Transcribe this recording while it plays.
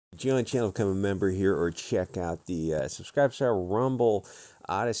Join channel, become a member here, or check out the subscribe star Rumble,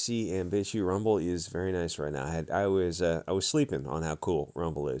 Odyssey, and Bit Chute. Rumble is very nice right now. I was sleeping on how cool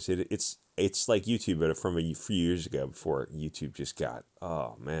Rumble is. It's like YouTube, but from a few years ago before YouTube just got,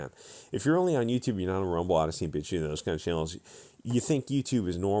 oh man. If you're only on YouTube, you're not on Rumble, Odyssey, and Bit Chute, and those kind of channels, you think YouTube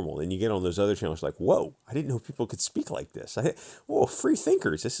is normal. And you get on those other channels like, whoa, I didn't know people could speak like this. Whoa, free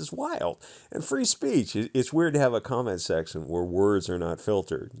thinkers, this is wild. And free speech. It's weird to have a comment section where words are not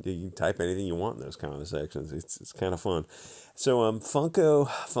filtered. You can type anything you want in those comment sections. It's kind of fun. So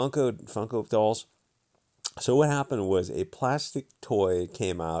Funko dolls. So what happened was a plastic toy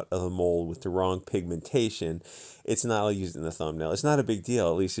came out of the mold with the wrong pigmentation. It's not used in the thumbnail. It's not a big deal.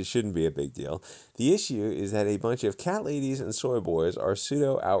 At least it shouldn't be a big deal. The issue is that a bunch of cat ladies and soy boys are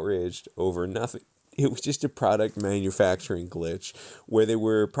pseudo outraged over nothing. It was just a product manufacturing glitch where they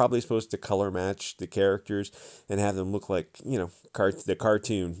were probably supposed to color match the characters and have them look like, the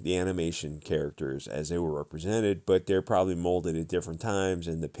cartoon, the animation characters as they were represented, but they're probably molded at different times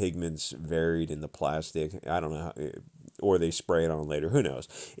and the pigments varied in the plastic. I don't know how, or they spray it on later. Who knows?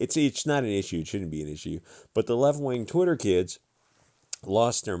 It's not an issue. It shouldn't be an issue. But the left-wing Twitter kids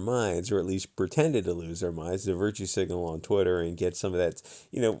lost their minds, or at least pretended to lose their minds, the virtue signal on Twitter and get some of that.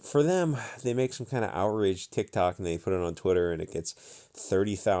 For them, they make some kind of outraged TikTok and they put it on Twitter and it gets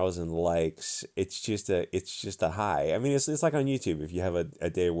 30,000 likes. It's just a high. I mean, it's like on YouTube. If you have a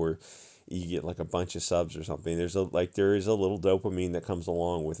day where you get like a bunch of subs or something, there is a little dopamine that comes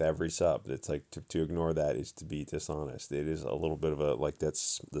along with every sub. It's like to ignore that is to be dishonest. It is a little bit of a, like,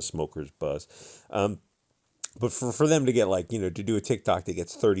 that's the smoker's buzz. But for them to get to do a TikTok that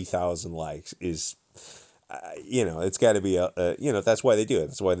gets 30,000 likes is, it's got to be that's why they do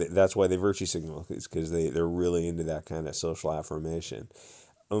it. That's why they virtue signal, is because they're really into that kind of social affirmation.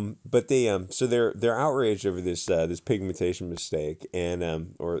 But so they're outraged over this pigmentation mistake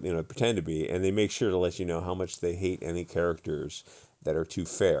and or pretend to be, and they make sure to let you know how much they hate any characters that are too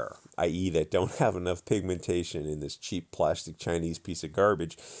fair, i.e. that don't have enough pigmentation in this cheap plastic Chinese piece of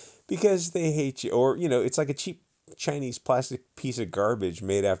garbage, because they hate you. Or it's like a cheap Chinese plastic piece of garbage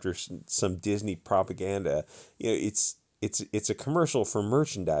made after some Disney propaganda. It's a commercial for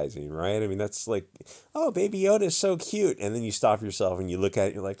merchandising, right? I mean, that's like, oh, Baby Yoda is so cute, and then you stop yourself and you look at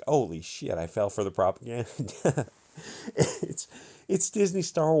it, you're like, holy shit, I fell for the propaganda. it's Disney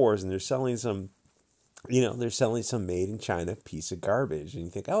Star Wars, and they're selling some made in China piece of garbage, and you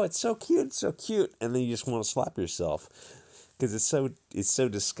think, oh, it's so cute, and then you just want to slap yourself because it's so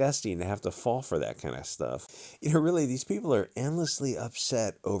disgusting to have to fall for that kind of stuff. Really, these people are endlessly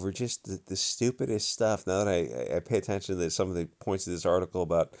upset over just the stupidest stuff. Now that I pay attention to some of the points of this article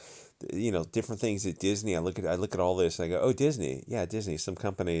about different things at Disney, I look at all this and I go, oh, Disney, yeah, Disney, some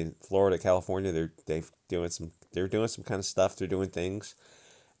company in Florida, California, they're doing some kind of stuff, they're doing things.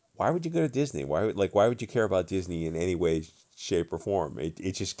 Why would you go to Disney? Why would you care about Disney in any way, shape, or form?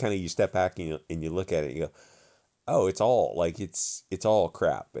 It just kind of, you step back and you look at it and you go, oh, it's all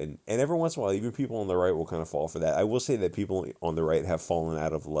crap. And every once in a while, even people on the right will kind of fall for that. I will say that people on the right have fallen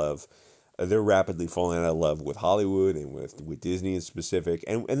out of love. They're rapidly falling out of love with Hollywood and with Disney in specific.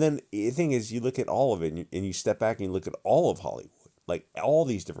 And then the thing is, you look at all of it and you step back and you look at all of Hollywood, like all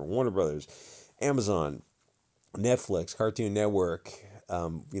these different Warner Brothers, Amazon, Netflix, Cartoon Network,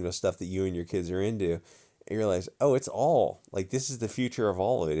 stuff that you and your kids are into, and you realize, oh, it's all, like, this is the future of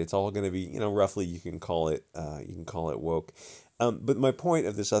all of it. It's all going to be, roughly you can call it woke. But my point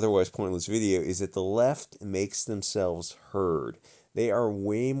of this otherwise pointless video is that the left makes themselves heard. They are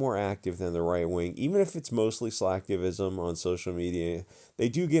way more active than the right wing, even if it's mostly slacktivism on social media. They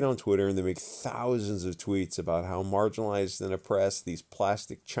do get on Twitter and they make thousands of tweets about how marginalized and oppressed these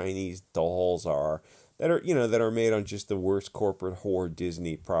plastic Chinese dolls are, that are made on just the worst corporate whore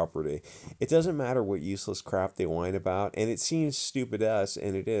Disney property. It doesn't matter what useless crap they whine about, and it seems stupid to us,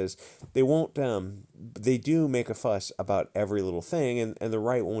 and it is. They won't. They do make a fuss about every little thing, and the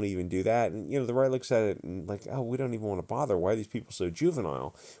right won't even do that. And the right looks at it and like, oh, we don't even want to bother. Why are these people so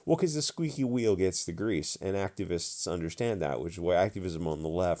juvenile? Well, because the squeaky wheel gets the grease, and activists understand that, which is why activism on the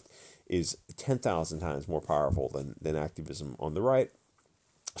left is 10,000 times more powerful than activism on the right.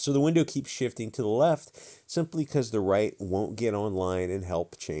 So the window keeps shifting to the left simply because the right won't get online and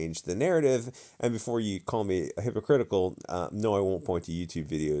help change the narrative. And before you call me hypocritical, no, I won't point to YouTube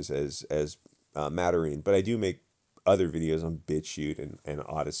videos as mattering, but I do make other videos on Bit Chute and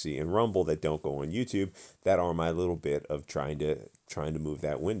Odyssey and Rumble that don't go on YouTube that are my little bit of trying to move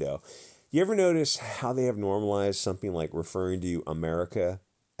that window. You ever notice how they have normalized something like referring to America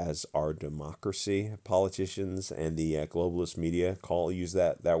as our democracy? Politicians and the globalist media use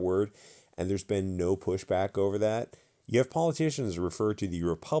that word, and there's been no pushback over that. You have politicians refer to the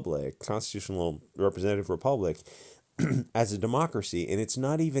republic, constitutional representative republic, as a democracy, and it's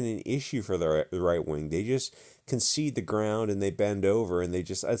not even an issue for the right wing. They just concede the ground and they bend over, and they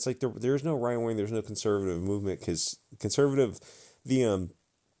just, it's like there's no right wing, there's no conservative movement, because conservative, the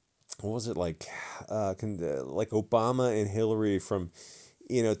what was it like, like Obama and Hillary from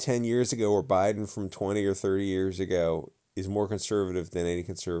 10 years ago, or Biden from 20 or 30 years ago is more conservative than any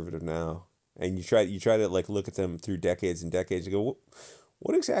conservative now. And you try to like look at them through decades and decades and go,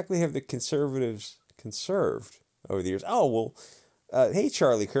 what exactly have the conservatives conserved over the years? Oh, well, hey,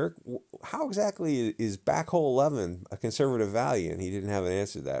 Charlie Kirk, how exactly is Backhole 11 a conservative value? And he didn't have an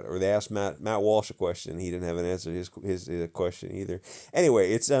answer to that. Or they asked Matt Walsh a question. He didn't have an answer to his question either.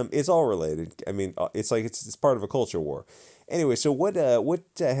 Anyway, it's all related. I mean, it's like it's part of a culture war. Anyway, so what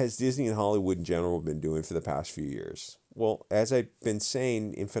has Disney and Hollywood in general been doing for the past few years? Well, as I've been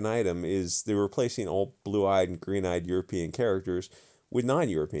saying infinitum, is they're replacing all blue-eyed and green-eyed European characters with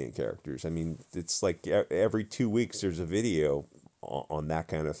non-European characters. I mean, it's like every 2 weeks there's a video on that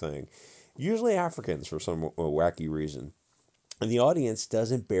kind of thing. Usually Africans for some wacky reason. And the audience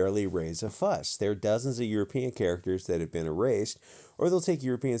doesn't barely raise a fuss. There are dozens of European characters that have been erased, or they'll take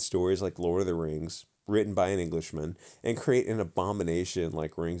European stories like Lord of the Rings, written by an Englishman, and create an abomination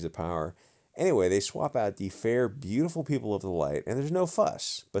like Rings of Power. Anyway, they swap out the fair, beautiful people of the light, and there's no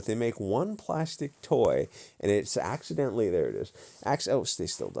fuss. But they make one plastic toy, and it's accidentally, there it is. Oh, stay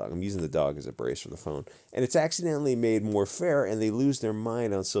still, dog. I'm using the dog as a brace for the phone. And it's accidentally made more fair, and they lose their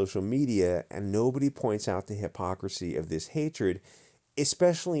mind on social media, and nobody points out the hypocrisy of this hatred,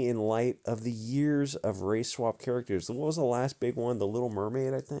 especially in light of the years of race swap characters. What was the last big one? The Little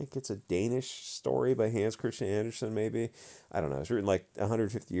Mermaid, I think. It's a Danish story by Hans Christian Andersen, maybe. I don't know. It was written like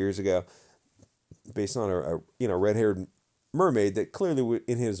 150 years ago, based on a red-haired mermaid that clearly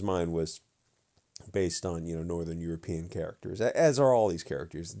in his mind was based on Northern European characters, as are all these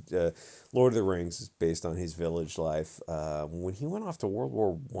characters. Lord of the Rings is based on his village life when he went off to World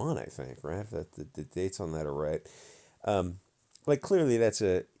War I, I think, right? If the dates on that are right. Like clearly that's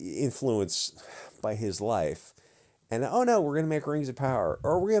a influence by his life. And oh no, we're gonna make Rings of Power,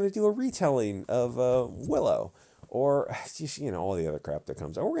 or we're gonna do a retelling of Willow. Or just, all the other crap that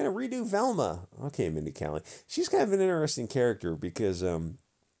comes. Oh, we're going to redo Velma. Okay, Mindy Kaling. She's kind of an interesting character because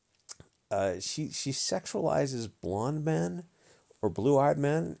she sexualizes blonde men or blue-eyed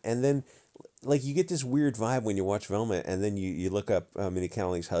men. And then, like, you get this weird vibe when you watch Velma, and then you look up Mindy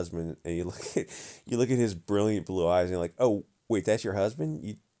Kaling's husband, and you look at his brilliant blue eyes, and you're like, oh, wait, that's your husband?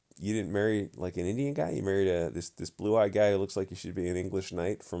 You didn't marry, like, an Indian guy? You married this blue-eyed guy who looks like he should be an English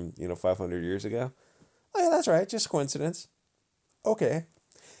knight from, 500 years ago? Oh, yeah, that's right. Just coincidence. Okay.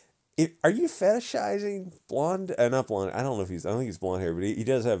 Are you fetishizing blonde? Not blonde. I don't think he's blonde hair, but he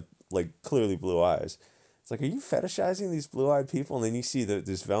does have, like, clearly blue eyes. It's like, are you fetishizing these blue-eyed people? And then you see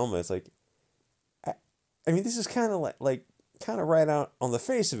this Velma. It's like, I mean, this is kind of like kind of right out on the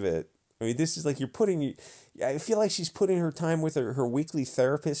face of it. I mean, this is like I feel like she's putting her time with her weekly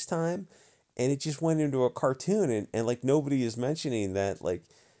therapist time, and it just went into a cartoon, and like nobody is mentioning that, like,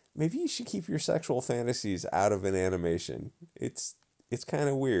 maybe you should keep your sexual fantasies out of an animation. It's kind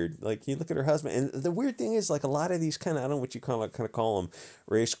of weird. Like, you look at her husband, and the weird thing is, like, a lot of these kind of, I don't know what you kind of call them,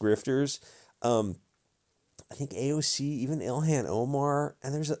 race grifters. I think AOC, even Ilhan Omar,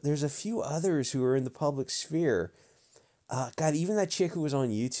 and there's a few others who are in the public sphere. God, even that chick who was on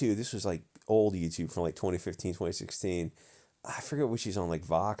YouTube, this was like old YouTube from like 2015, 2016. I forget what she's on, like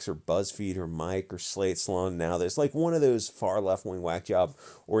Vox or BuzzFeed or Mike or Slate Salon now. There's like one of those far left-wing whack job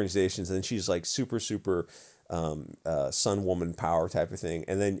organizations, and then she's like super sun woman power type of thing.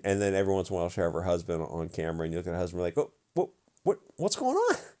 And then every once in a while she'll have her husband on camera, and you look at her husband like, what's going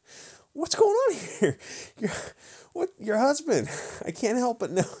on? What's going on here? Your husband? I can't help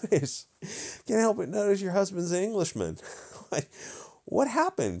but notice. Your husband's an Englishman. Like, what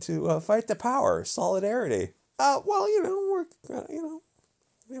happened to fight the power? Solidarity. Well, we're,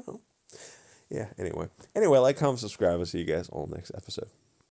 yeah, anyway, like, comment, subscribe. I'll see you guys all next episode.